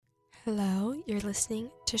Hello, you're listening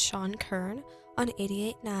to Sean Kern on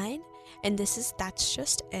 88.9, and this is That's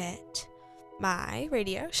Just It, my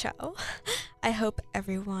radio show. I hope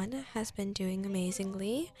everyone has been doing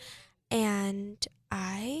amazingly, and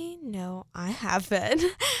I know I have been.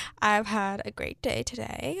 I've had a great day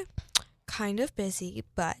today, kind of busy,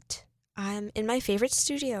 but I'm in my favorite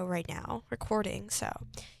studio right now recording, so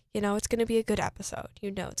it's going to be a good episode.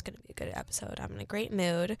 It's going to be a good episode. I'm in a great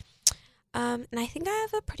mood. And I think I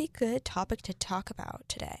have a pretty good topic to talk about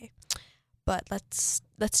today. But let's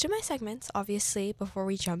do my segments, obviously, before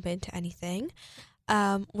we jump into anything.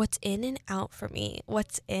 What's in and out for me?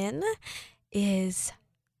 What's in is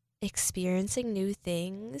experiencing new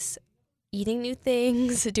things, eating new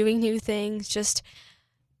things, doing new things, just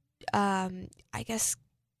I guess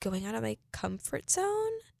going out of my comfort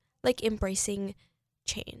zone, like embracing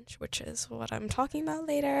change, which is what I'm talking about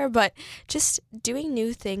later, but just doing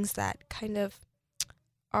new things that kind of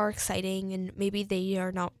are exciting and maybe they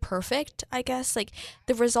are not perfect, I guess. Like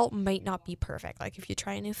the result might not be perfect. Like if you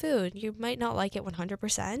try a new food, you might not like it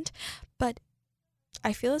 100%, but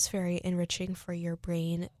I feel it's very enriching for your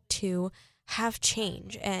brain to have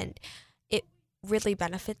change and it really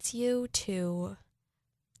benefits you to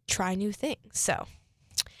try new things. So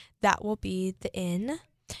that will be the in.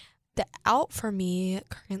 The out for me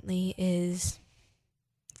currently is,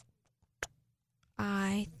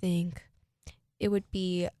 I think it would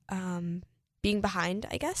be being behind,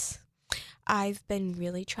 I guess. I've been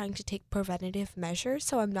really trying to take preventative measures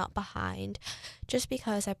so I'm not behind just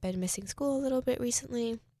because I've been missing school a little bit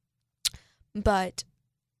recently. But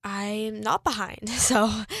I'm not behind.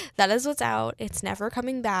 So that is what's out. It's never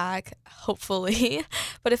coming back, hopefully.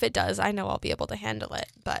 But if it does, I know I'll be able to handle it.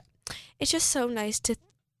 But it's just so nice to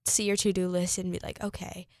see your to-do list and be like,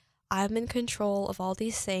 okay, I'm in control of all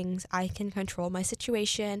these things. I can control my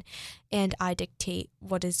situation and I dictate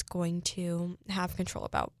what is going to have control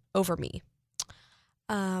about over me.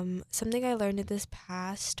 Something I learned in this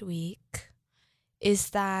past week is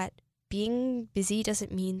that being busy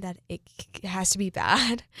doesn't mean that it has to be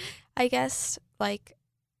bad. I guess, like,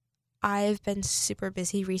 I've been super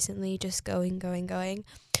busy recently, just going,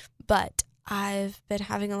 but I've been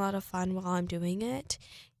having a lot of fun while I'm doing it,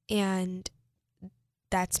 and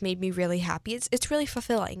that's made me really happy. It's really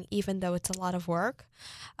fulfilling, even though it's a lot of work,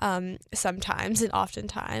 sometimes and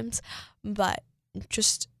oftentimes, but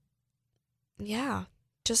just, yeah,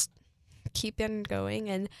 just keep on going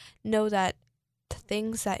and know that the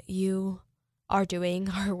things that you are doing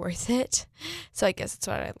are worth it. So I guess that's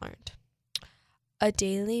what I learned. A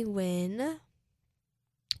daily win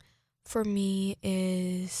for me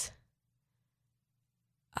is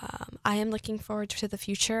I am looking forward to the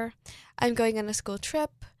future. I'm going on a school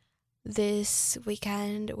trip this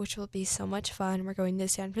weekend, which will be so much fun. We're going to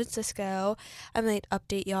San Francisco. I might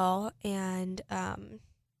update y'all, and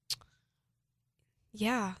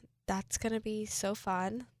yeah, that's gonna be so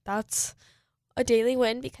fun. That's a daily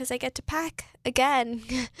win because I get to pack again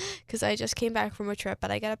because I just came back from a trip, but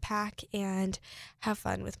I get to pack and have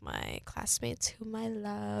fun with my classmates whom I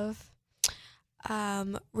love.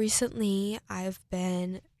 Recently I've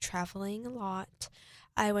been traveling a lot.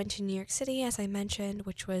 I went to New York City, as I mentioned,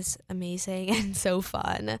 which was amazing and so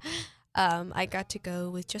fun. I got to go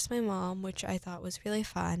with just my mom, which I thought was really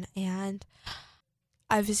fun, and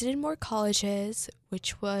I visited more colleges,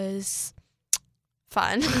 which was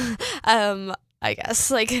fun. I guess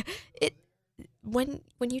like it when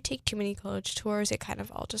you take too many college tours, it kind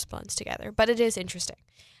of all just blends together. But it is interesting.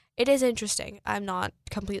 It is interesting. I'm not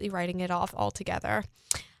completely writing it off altogether.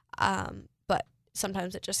 But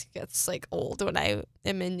sometimes it just gets like old when I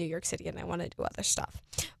am in New York City and I want to do other stuff.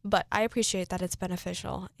 But I appreciate that it's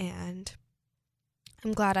beneficial and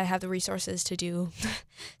I'm glad I have the resources to do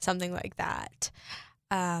something like that.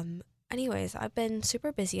 Anyways, I've been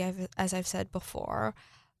super busy, as I've said before,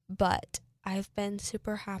 but I've been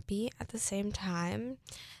super happy at the same time.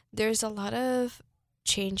 There's a lot of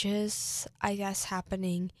changes, I guess,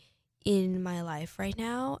 happening in my life right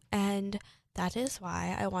now, and that is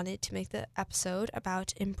why I wanted to make the episode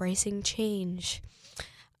about embracing change.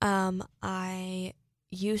 I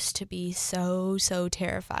used to be so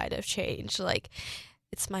terrified of change. Like,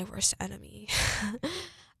 it's my worst enemy.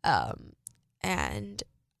 And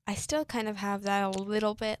I still kind of have that a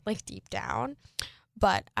little bit, like, deep down,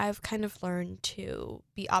 but I've kind of learned to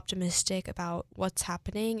be optimistic about what's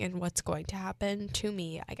happening and what's going to happen to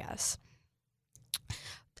me, I guess.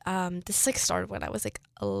 This like started when I was like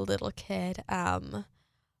a little kid.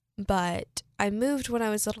 But I moved when I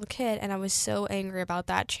was a little kid and I was so angry about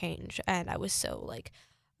that change and I was so like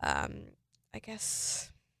I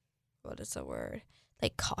guess what is the word?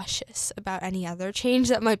 like cautious about any other change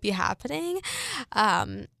that might be happening.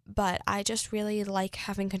 But I just really like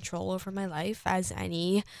having control over my life, as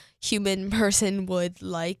any human person would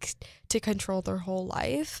like to control their whole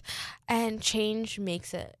life. And change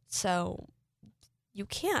makes it so you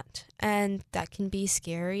can't. And that can be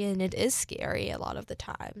scary, and it is scary a lot of the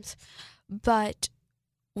times. But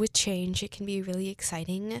with change, it can be really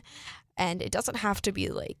exciting, and it doesn't have to be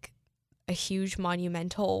like a huge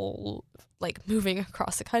monumental, like moving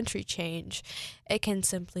across the country change. It can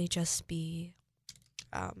simply just be,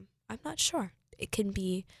 I'm not sure. It can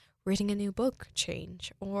be reading a new book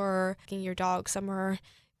change, or taking your dog somewhere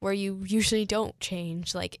where you usually don't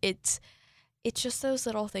change. Like it's just those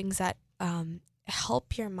little things that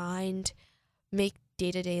help your mind make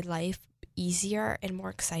day-to-day life easier and more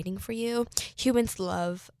exciting for you. Humans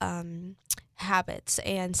love habits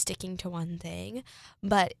and sticking to one thing,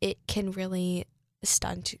 but it can really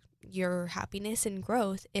stunt your happiness and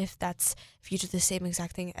growth if you do the same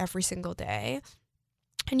exact thing every single day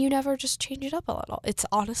and you never just change it up a little. It's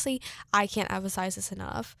honestly, I can't emphasize this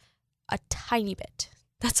enough, a tiny bit.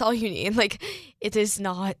 That's all you need. Like, it does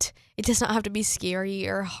not have to be scary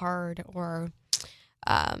or hard or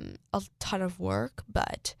a ton of work,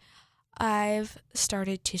 but I've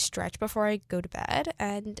started to stretch before I go to bed,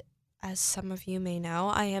 and as some of you may know,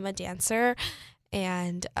 I am a dancer,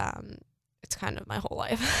 and it's kind of my whole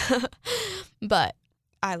life. But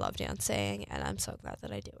I love dancing, and I'm so glad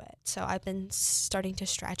that I do it. So I've been starting to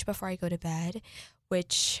stretch before I go to bed,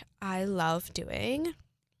 which I love doing.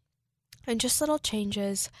 And just little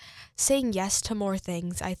changes, saying yes to more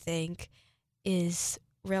things, I think, is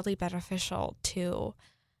really beneficial to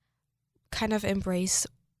kind of embrace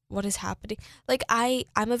what is happening. Like,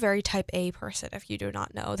 I'm a very type A person, if you do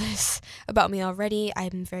not know this about me already.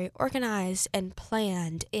 I'm very organized and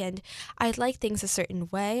planned, and I like things a certain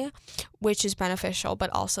way, which is beneficial but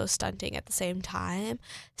also stunting at the same time.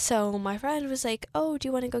 So my friend was like, oh, do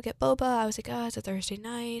you want to go get boba? I was like, oh, it's a Thursday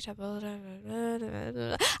night.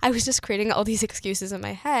 I was just creating all these excuses in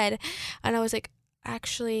my head, and I was like,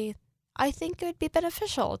 actually, I think it would be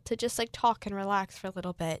beneficial to just like talk and relax for a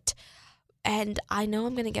little bit. And I know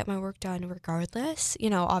I'm going to get my work done regardless. You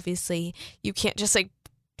know, obviously, you can't just like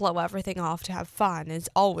blow everything off to have fun and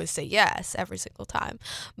always say yes every single time.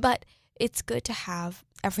 But it's good to have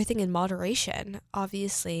everything in moderation.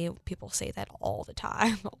 Obviously, people say that all the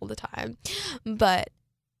time. But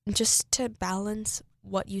just to balance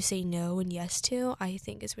what you say no and yes to, I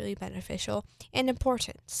think is really beneficial and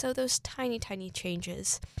important. So those tiny, tiny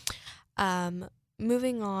changes.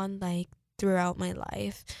 Moving on, like, throughout my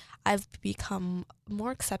life, I've become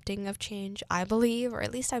more accepting of change, I believe, or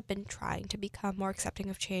at least I've been trying to become more accepting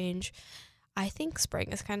of change. I think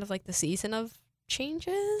spring is kind of like the season of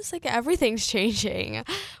changes. Like, everything's changing,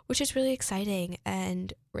 which is really exciting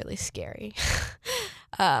and really scary.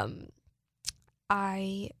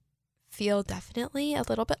 I feel definitely a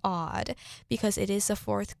little bit odd because it is the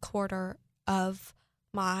fourth quarter of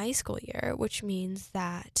my school year, which means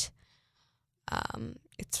that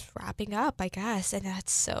it's wrapping up, I guess, and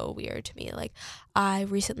that's so weird to me. Like, I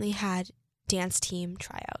recently had dance team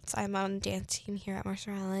tryouts. I'm on a dance team here at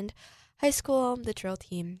Mercer Island High School, the drill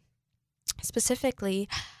team specifically,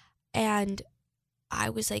 and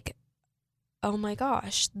I was like, oh my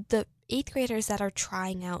gosh, the 8th graders that are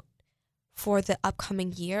trying out for the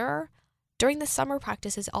upcoming year, during the summer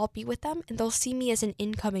practices, I'll be with them, and they'll see me as an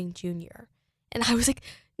incoming junior. And I was like,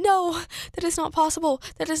 no, that is not possible.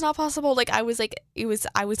 That is not possible. Like, I was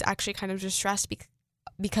actually kind of distressed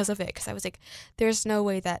because of it. Because I was like, there's no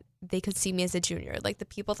way that they could see me as a junior. Like, the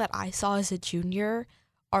people that I saw as a junior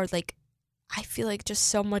are, like, I feel like just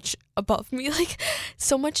so much above me. Like,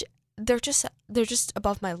 so much, they're just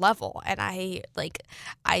above my level. And I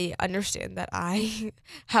understand that I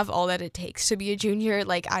have all that it takes to be a junior.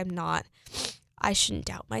 Like, I shouldn't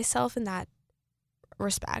doubt myself in that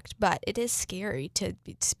respect, but it is scary to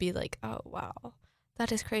be like, oh wow,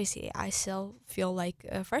 that is crazy. I still feel like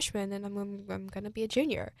a freshman, and I'm gonna be a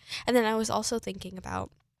junior. And then I was also thinking about,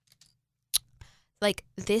 like,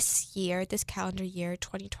 this calendar year,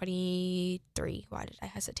 2023. Why did I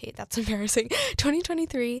hesitate? That's embarrassing.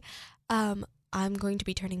 2023. I'm going to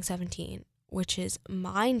be turning 17, which is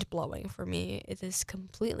mind-blowing for me. It is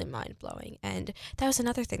completely mind-blowing. And that was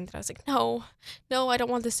another thing that I was like, no, I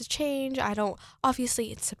don't want this to change.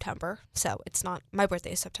 Obviously it's September, so it's not, my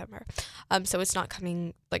birthday is September. So it's not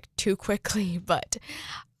coming like too quickly, but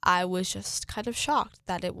I was just kind of shocked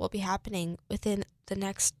that it will be happening within the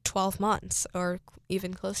next 12 months or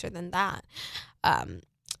even closer than that.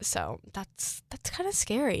 So that's kind of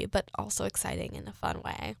scary, but also exciting in a fun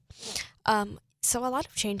way. So a lot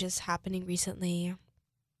of changes happening recently.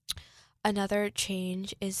 Another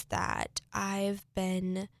change is that I've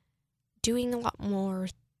been doing a lot more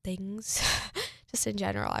things just in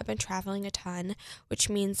general. I've been traveling a ton, which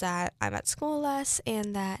means that I'm at school less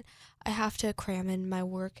and that I have to cram in my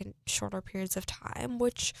work in shorter periods of time,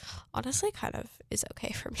 which honestly kind of is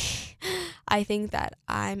okay for me. I think that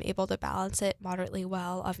I'm able to balance it moderately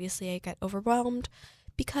well. Obviously, I get overwhelmed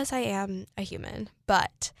because I am a human,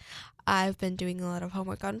 but I've been doing a lot of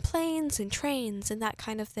homework on planes and trains and that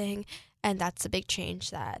kind of thing, and that's a big change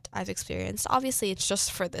that I've experienced. Obviously, it's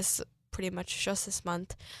just for this, pretty much just this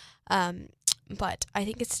month, but I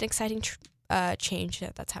think it's an exciting change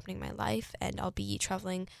that's happening in my life, and I'll be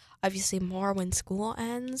traveling obviously more when school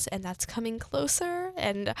ends, and that's coming closer,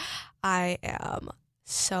 and I am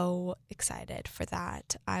so excited for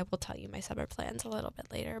that. I will tell you my summer plans a little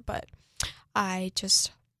bit later, but I'm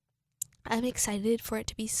excited for it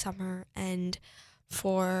to be summer and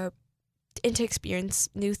to experience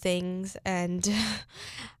new things and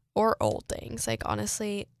or old things. Like,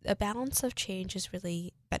 honestly, a balance of change is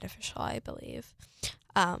really beneficial, I believe.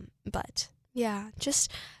 But yeah,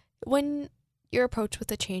 just when you're approached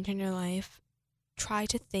with a change in your life, try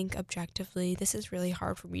to think objectively. This is really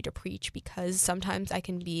hard for me to preach because sometimes I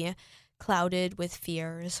can be clouded with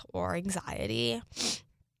fears or anxiety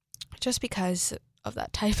just because of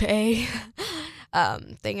that type A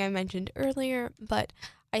thing I mentioned earlier. But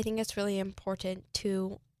I think it's really important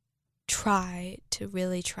to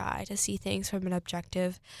really try to see things from an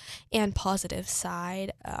objective and positive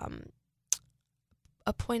side,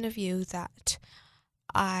 a point of view that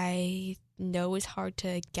I know is hard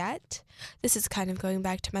to get. This is kind of going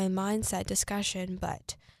back to my mindset discussion,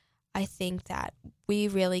 but I think that we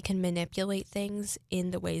really can manipulate things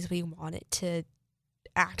in the ways we want it to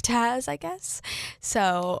act as, I guess.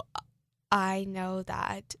 So I know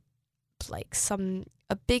that like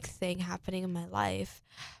a big thing happening in my life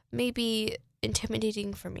may be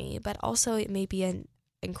intimidating for me, but also it may be an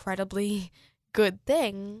incredibly good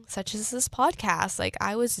thing, such as this podcast. Like,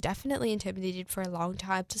 I was definitely intimidated for a long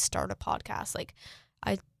time to start a podcast. Like,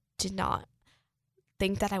 I did not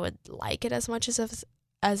think that I would like it as much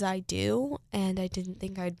as I do, and I didn't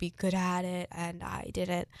think I'd be good at it, and I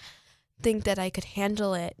didn't think that I could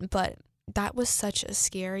handle it, but that was such a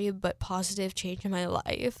scary but positive change in my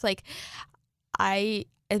life. Like, I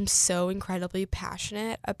am so incredibly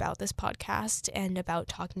passionate about this podcast and about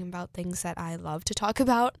talking about things that I love to talk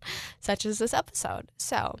about, such as this episode.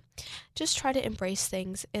 So just try to embrace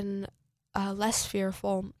things in a less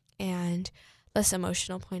fearful and less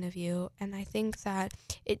emotional point of view. And I think that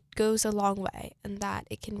it goes a long way and that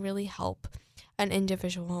it can really help an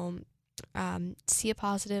individual see a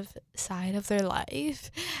positive side of their life.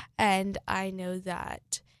 And I know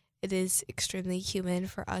that it is extremely human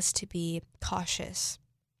for us to be cautious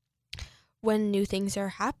when new things are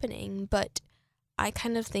happening, but I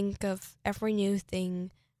kind of think of every new thing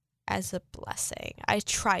as a blessing. I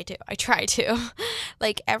try to.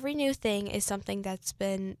 Like, every new thing is something that's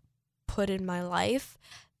been put in my life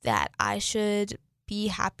that I should be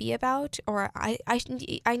happy about, or I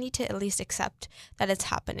need to at least accept that it's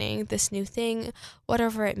happening, this new thing,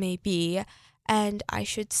 whatever it may be, and I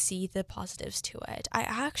should see the positives to it. I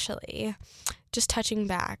actually, just touching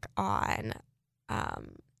back on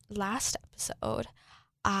last episode,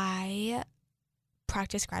 I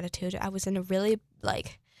practiced gratitude. I was in a really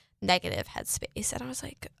negative headspace, and I was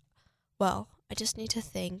like, well, I just need to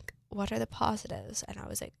think, what are the positives? And I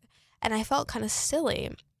was like, and I felt kind of silly,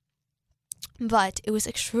 but it was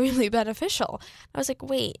extremely beneficial. I was like,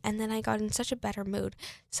 wait, and then I got in such a better mood.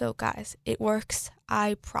 So guys, it works.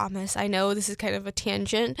 I promise. I know this is kind of a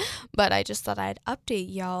tangent, but I just thought I'd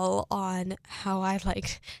update y'all on how I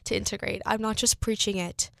like to integrate. I'm not just preaching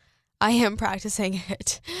it. I am practicing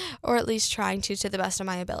it, or at least trying to the best of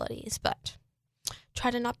my abilities. But try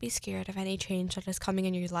to not be scared of any change that is coming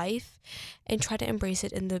in your life, and try to embrace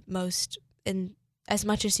it in as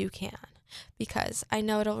much as you can, because I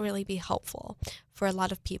know it'll really be helpful for a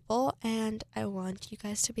lot of people, and I want you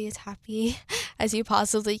guys to be as happy as you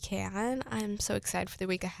possibly can. I'm so excited for the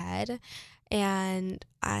week ahead, and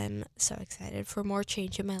I'm so excited for more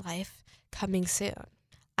change in my life coming soon.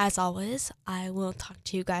 As always, I will talk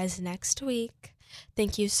to you guys next week.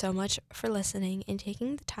 Thank you so much for listening and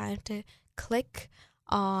taking the time to click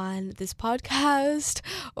on this podcast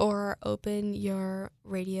or open your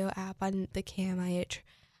radio app on the KMIH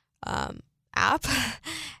app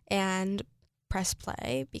and press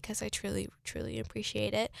play, because I truly, truly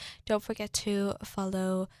appreciate it. Don't forget to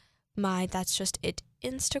follow my That's Just It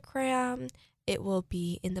Instagram. it will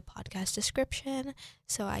be in the podcast description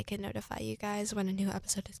so I can notify you guys when a new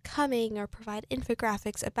episode is coming or provide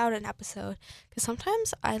infographics about an episode. Because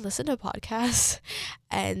sometimes I listen to podcasts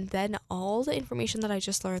and then all the information that I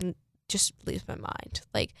just learned just leaves my mind.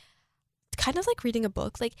 Like, kind of like reading a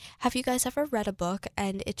book. Like, have you guys ever read a book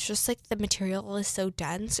and it's just like the material is so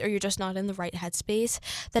dense, or you're just not in the right headspace,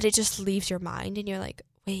 that it just leaves your mind and you're like,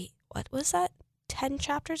 wait, what was that 10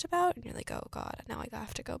 chapters about? And you're like, oh god, now I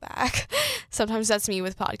have to go back. Sometimes that's me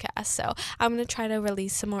with podcasts. So I'm going to try to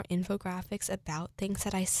release some more infographics about things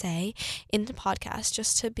that I say in the podcast,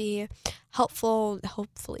 just to be helpful,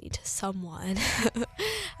 hopefully, to someone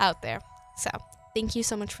out there. So thank you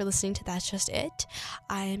so much for listening to That's Just It.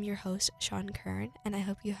 I am your host, Sean Kern, and I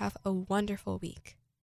hope you have a wonderful week.